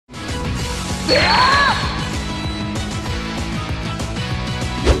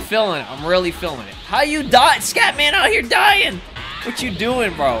I'm feeling it. I'm really feeling it. How you die? Scatman out here dying. What you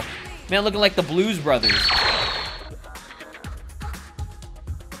doing, bro? Man, looking like the Blues Brothers.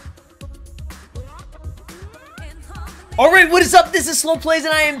 Alright, what is up? This is SLOplays, and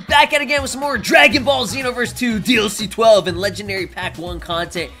I am back at again with some more Dragon Ball Xenoverse 2 DLC 12 and Legendary Pack 1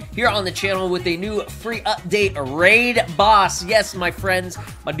 content here on the channel with a new free update, Raid Boss. Yes, my friends,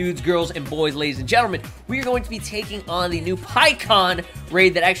 my dudes, girls, and boys, ladies and gentlemen, we are going to be taking on the new Pikkon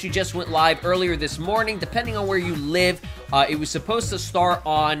raid that actually just went live earlier this morning. Depending on where you live, it was supposed to start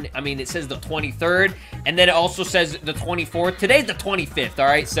on, I mean, it says the 23rd, and then it also says the 24th. Today's the 25th,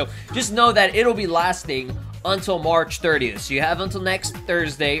 alright? So just know that it'll be lasting until March 30th. So you have until next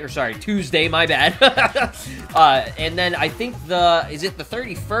Thursday, or sorry, Tuesday, my bad. And then I think is it the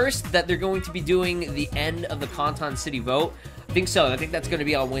 31st that they're going to be doing the end of the Kanton City vote? I think so. I think that's going to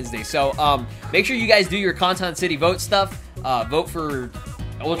be on Wednesday. So make sure you guys do your Kanton City vote stuff. Vote for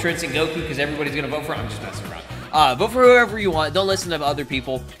Ultra Instinct Goku because everybody's going to vote for him. I'm just messing around. Vote for whoever you want. Don't listen to other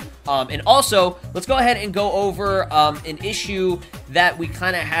people. And also, let's go ahead and go over an issue that we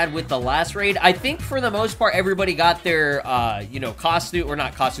kind of had with the last raid. I think for the most part, everybody got their, you know, costume, or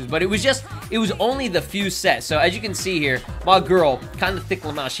not costumes, but it was only the fuse set. So as you can see here, my girl, kind of thick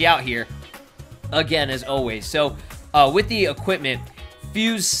Lamashi out here, again, as always. So with the equipment,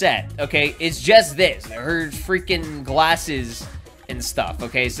 fuse set, okay, it's just this. Her freaking glasses and stuff,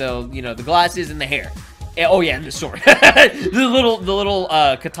 okay? So, you know, the glasses and the hair. Oh yeah, and the sword. the little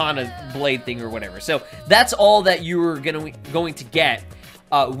katana blade thing or whatever. So that's all that you were going to get.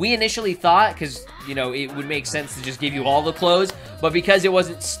 We initially thought, because, you know, it would make sense to just give you all the clothes, but because it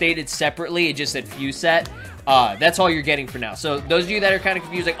wasn't stated separately, it just said fuse set. That's all you're getting for now. So those of you that are kind of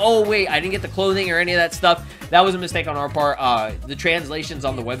confused, like, oh wait, I didn't get the clothing or any of that stuff, that was a mistake on our part. The translations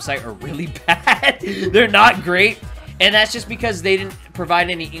on the website are really bad. They're not great. And that's just because they didn't provide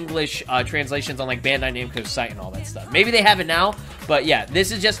any English translations on, like, Bandai Namco's site and all that stuff. Maybe they have it now, but yeah,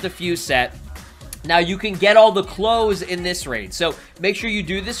 this is just the fuse set. Now, you can get all the clothes in this raid, so make sure you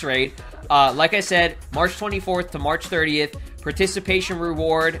do this raid. Like I said, March 24th to March 30th, participation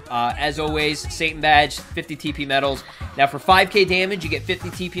reward, as always, Satan Badge, 50 TP medals. Now, for 5k damage, you get 50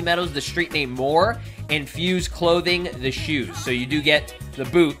 TP medals, the street name More, and Fuse clothing, the shoes. So you do get the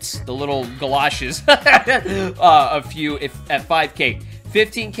boots, the little galoshes, a few at 5k.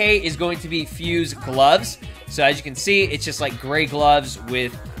 15k is going to be Fuse gloves. So as you can see, it's just like gray gloves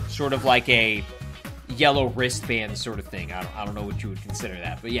with sort of like a yellow wristband sort of thing. I don't know what you would consider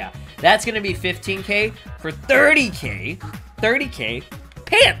that, but yeah, that's gonna be 15k. For 30k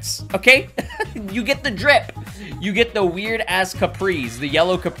pants, okay? You get the drip, you get the weird ass capris, the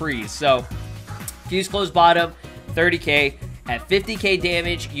yellow capris. So Fuse closed bottom, 30k. At 50k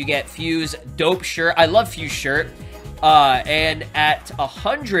damage, you get Fuse dope shirt. I love Fuse shirt. And at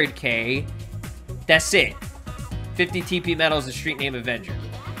 100k, that's it. 50 TP medals, the street name Avenger.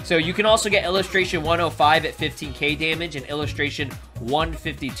 So you can also get Illustration 105 at 15k damage and Illustration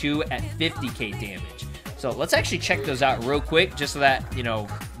 152 at 50k damage. So let's actually check those out real quick, just so that, you know,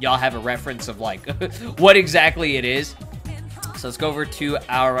 y'all have a reference of, like, what exactly it is. So let's go over to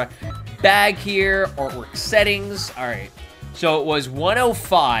our bag here, artwork settings. All right. So it was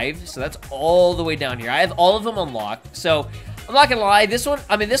 105, so that's all the way down here. I have all of them unlocked. So I'm not gonna lie, this one,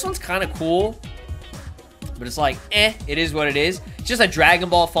 I mean, this one's kind of cool, but it's like, it is what it is. It's just a Dragon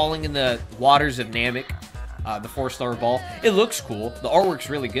Ball falling in the waters of Namek, the 4-star ball. It looks cool. The artwork's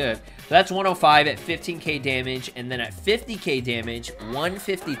really good. So that's 105 at 15k damage, and then at 50k damage,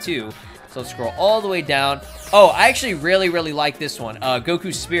 152. So let's scroll all the way down. Oh, I actually really, really like this one.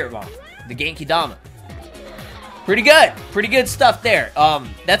 Goku's Spirit Bomb, the Genki Dama. Pretty good stuff there.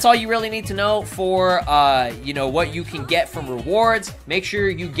 That's all you really need to know for, you know, what you can get from rewards. Make sure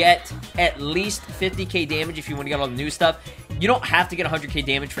you get at least 50k damage if you want to get all the new stuff. You don't have to get 100k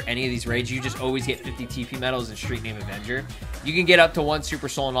damage for any of these raids. You just always get 50 TP medals and street name Avenger. You can get up to 1 Super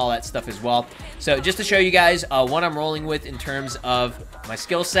Soul and all that stuff as well. So just to show you guys what I'm rolling with in terms of my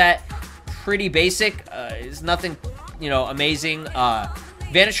skill set, pretty basic. It's nothing, you know, amazing.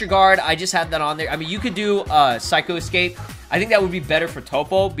 Vanisher Guard, I just had that on there. I mean, you could do Psycho Escape. I think that would be better for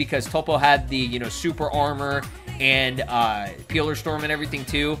Topo, because Topo had the, you know, super armor and Peeler Storm and everything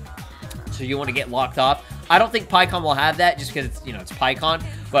too. So you want to get locked off. I don't think Pikkon will have that, just because it's, you know, it's Pikkon.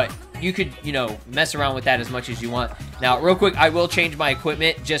 But you could, you know, mess around with that as much as you want. Now, real quick, I will change my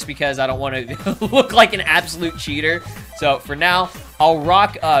equipment just because I don't want to look like an absolute cheater. So for now, I'll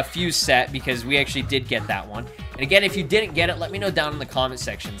rock Fuse set because we actually did get that one. And again, if you didn't get it, let me know down in the comment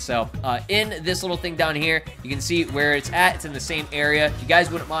section. So in this little thing down here, you can see where it's at. It's in the same area. If you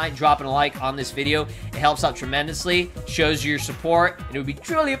guys wouldn't mind dropping a like on this video, it helps out tremendously, shows your support, and it would be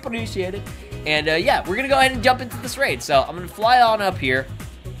truly appreciated. And yeah, we're gonna go ahead and jump into this raid. So I'm gonna fly on up here.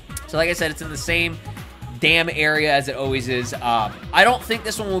 So like I said, it's in the same damn area as it always is. I don't think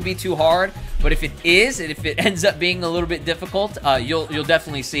this one will be too hard, but if it is, and if it ends up being a little bit difficult, you'll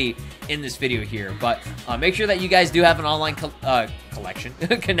definitely see in this video here. But make sure that you guys do have an online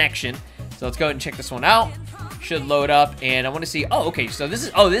connection. So let's go ahead and check this one out. Should load up, and I want to see. Oh, okay. So this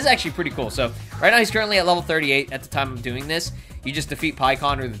is actually pretty cool. So right now he's currently at level 38 at the time of doing this. You just defeat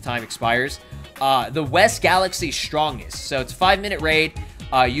Pikkon or the time expires. The West Galaxy Strongest. So it's a 5-minute raid.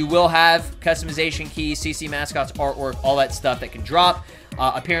 You will have customization keys, CC mascots, artwork, all that stuff that can drop.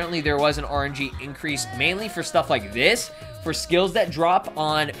 Apparently, there was an RNG increase mainly for stuff like this. For skills that drop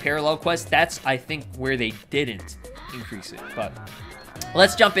on parallel quests, that's, I think, where they didn't increase it. But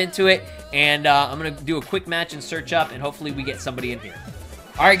let's jump into it, and I'm going to do a quick match and search up, and hopefully we get somebody in here.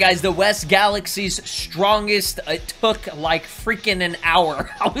 Alright guys, the West Galaxy's Strongest, it took like freaking an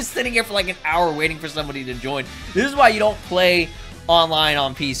hour. I was sitting here for like an hour waiting for somebody to join. This is why you don't play online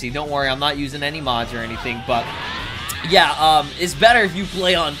on PC. Don't worry, I'm not using any mods or anything, but yeah, it's better if you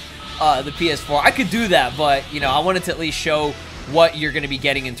play on the PS4. I could do that, but you know, I wanted to at least show what you're going to be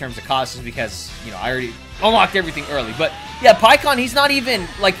getting in terms of costs, because you know, I already unlocked everything early. But yeah, Pikkon, he's not even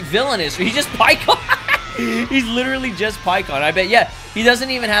like villainous. He's just Pikkon. He's literally just Pikkon. I bet, yeah, he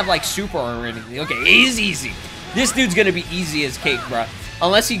doesn't even have like super or anything. Okay, he's easy. This dude's gonna be easy as cake, bro.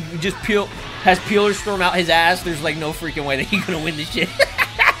 Unless he just has peelers storm out his ass, there's like no freaking way that he's gonna win this shit.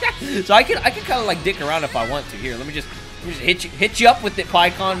 So I can kind of like dick around if I want to. Here, let me just hit you up with it,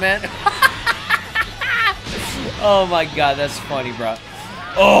 Pikkon, man. Oh my god, that's funny, bro.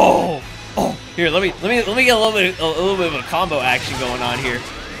 Oh, here, let me get a little bit of a combo action going on here.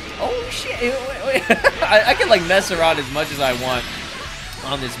 Oh shit! Wait. I can like mess around as much as I want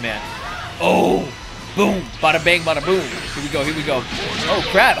on this man. Oh, boom! Bada bang, bada boom. Here we go. Here we go. Oh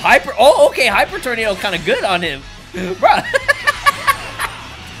crap! Hyper. Oh, okay. Hyper tornado, kind of good on him, bro.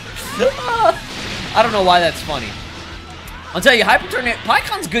 I don't know why that's funny. I'll tell you, Hyper tornado.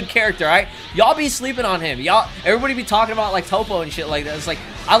 Pikkon's good character, right? Y'all be sleeping on him. Everybody be talking about like Topo and shit like that. It's like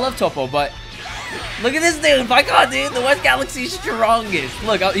I love Topo, but. Look at this dude, Pikkon, dude, the West Galaxy's strongest.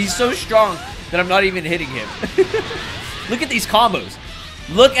 Look, he's so strong that I'm not even hitting him. Look at these combos.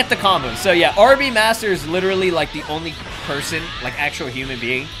 Look at the combos. So yeah, RB Master is literally like the only person, like actual human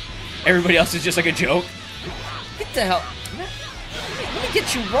being. Everybody else is just like a joke. Get the hell, man, let me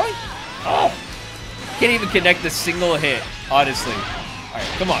get you right. Oh, can't even connect a single hit, honestly. All right,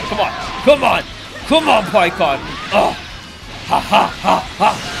 come on, Pikkon. Oh,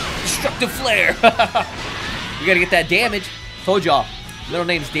 ha. Destructive flare. We gotta get that damage. Told y'all, middle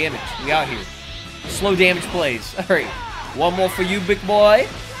name's Damage. We out here. Slow damage plays. All right, one more for you, big boy.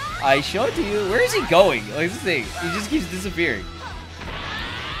 I showed it to you. Where is he going? Like this thing, he just keeps disappearing.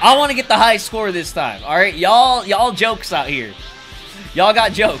 I want to get the high score this time. All right, y'all jokes out here. Y'all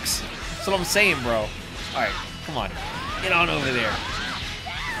got jokes. That's what I'm saying, bro. All right, come on, get on over there.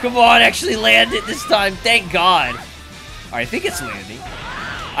 Come on, actually land it this time. Thank God. All right, I think it's landing.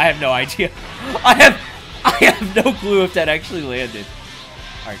 I have no idea. I have no clue if that actually landed.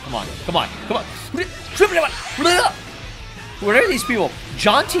 All right, come on. What are these people?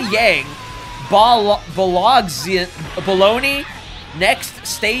 Jonty Yang, Bologna, Next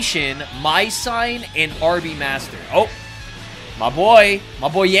Station, My Sign, and RB Master. Oh, my boy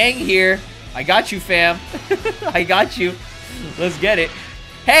Yang here. I got you, fam. I got you. Let's get it.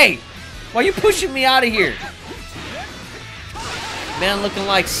 Hey, why are you pushing me out of here? Man looking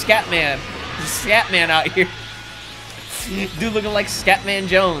like Scatman. Scatman out here. Dude looking like Scatman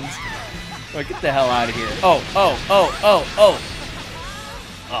Jones. Right, get the hell out of here. Oh,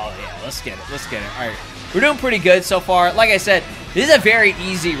 yeah, let's get it. All right, we're doing pretty good so far. Like I said, this is a very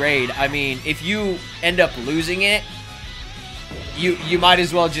easy raid. I mean, if you end up losing it, you might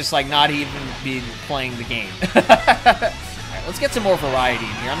as well just like not even be playing the game. All right, let's get some more variety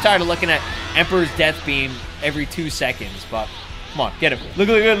in here. I'm tired of looking at Emperor's Death Beam every 2 seconds, but come on, get him. Look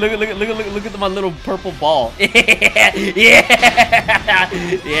at my little purple ball. Yeah.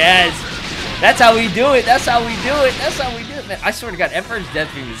 Yes. That's how we do it. Man, I swear to God, Emperor's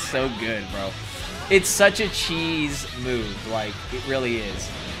Death Beam is so good, bro. It's such a cheese move. Like, it really is.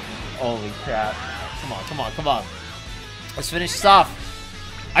 Holy crap. Come on. Let's finish this off.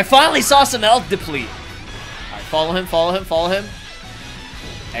 I finally saw some health deplete. All right, follow him.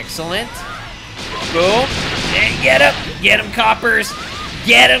 Excellent. Boom. And get him, coppers.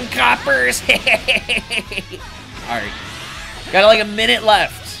 Alright. Got like a minute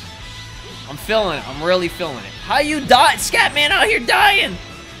left. I'm feeling it. I'm really feeling it. How you die? Scatman out here dying.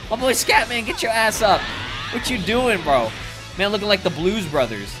 My boy Scatman, get your ass up. What you doing, bro? Man, looking like the Blues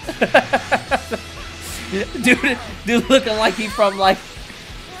Brothers. dude looking like he from like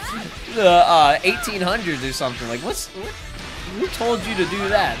the 1800s or something. Like, who told you to do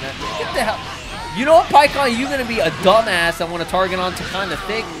that? Get the hell. You know what, Pikkon? You gonna be a dumbass that want to target onto kind of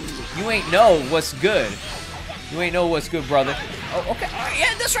thick? You ain't know what's good. You ain't know what's good, brother. Oh, okay. Oh,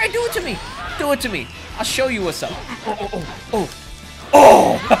 yeah, that's right. Do it to me. Do it to me. I'll show you what's up.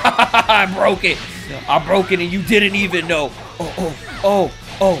 Oh! I broke it. I broke it and you didn't even know. Oh.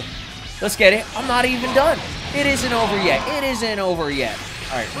 Let's get it. I'm not even done. It isn't over yet. It isn't over yet.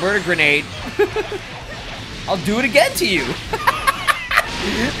 All right, murder grenade. I'll do it again to you.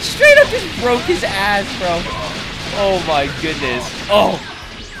 Straight up just broke his ass, bro. Oh my goodness. Oh.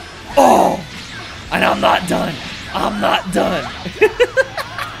 And I'm not done. I'm not done.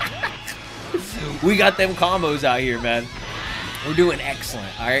 We got them combos out here, man. We're doing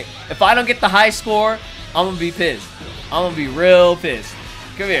excellent, all right? If I don't get the high score, I'm going to be pissed. I'm going to be real pissed.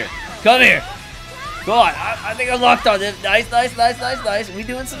 Come here. Come here. Go on. I think I'm locked on. Nice. We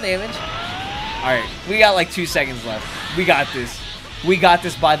doing some damage. All right. We got like 2 seconds left. We got this. We got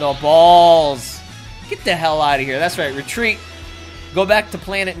this by the balls. Get the hell out of here. That's right. Retreat. Go back to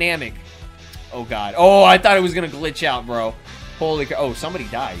Planet Namek. Oh, God. Oh, I thought it was going to glitch out, bro. Holy crap. Oh, somebody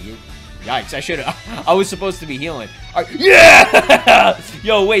died. Yikes. I should have. I was supposed to be healing. All right. Yeah!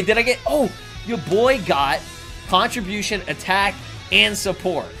 Yo, wait. Did I get... Oh, your boy got contribution, attack, and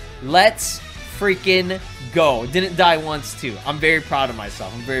support. Let's freaking go. Didn't die once, too. I'm very proud of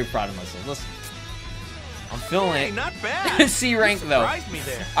myself. I'm very proud of myself. Listen. I'm feeling it. Not bad. C rank, though. Me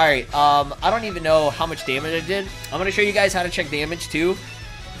there. All right. I don't even know how much damage I did. I'm going to show you guys how to check damage, too.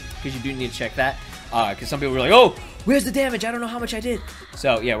 Because you do need to check that. Because some people were like, oh, where's the damage? I don't know how much I did.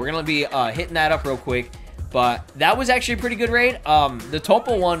 So, yeah, we're going to be hitting that up real quick. But that was actually a pretty good raid. The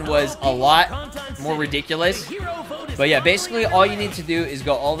Topal one was a lot more ridiculous. But, yeah, basically all you need to do is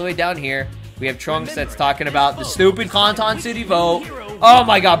go all the way down here. We have Trunks that's talking about the stupid Conton City vote. Oh,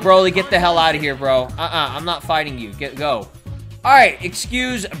 my God, Broly, get the hell out of here, bro. I'm not fighting you. Go. All right,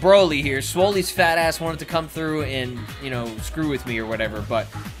 excuse Broly here. Swolley's fat ass wanted to come through and, you know, screw with me or whatever, but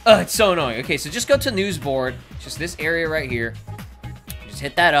it's so annoying. Okay, so just go to news board, just this area right here. Just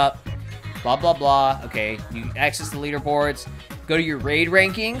hit that up, blah, blah, blah. Okay, you access the leaderboards. Go to your raid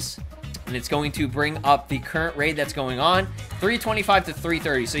rankings, and it's going to bring up the current raid that's going on, 325 to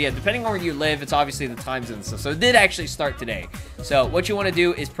 330. So, yeah, depending on where you live, it's obviously the times and stuff. So, it did actually start today. So, what you want to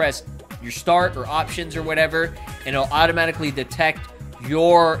do is press your start or options or whatever, and it'll automatically detect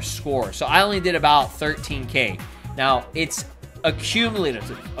your score. So I only did about 13K. Now, it's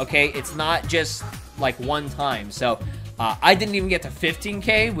accumulative, okay? It's not just like one time. So I didn't even get to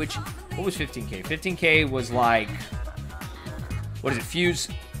 15K, which, what was 15K? 15K was like, what is it, Fuse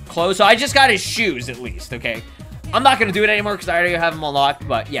clothes? So I just got his shoes at least, okay? I'm not going to do it anymore because I already have them unlocked,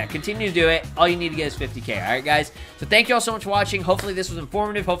 but yeah, continue to do it. All you need to get is 50K, all right, guys? So thank you all so much for watching. Hopefully this was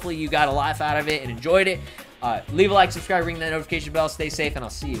informative. Hopefully you got a laugh out of it and enjoyed it. Leave a like, subscribe, ring that notification bell. Stay safe, and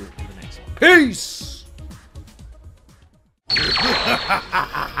I'll see you in the next one. Peace!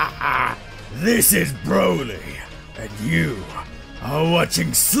 This is Broly, and you are watching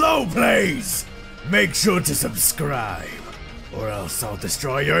SLOplays. Make sure to subscribe, or else I'll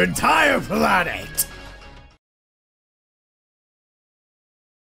destroy your entire planet.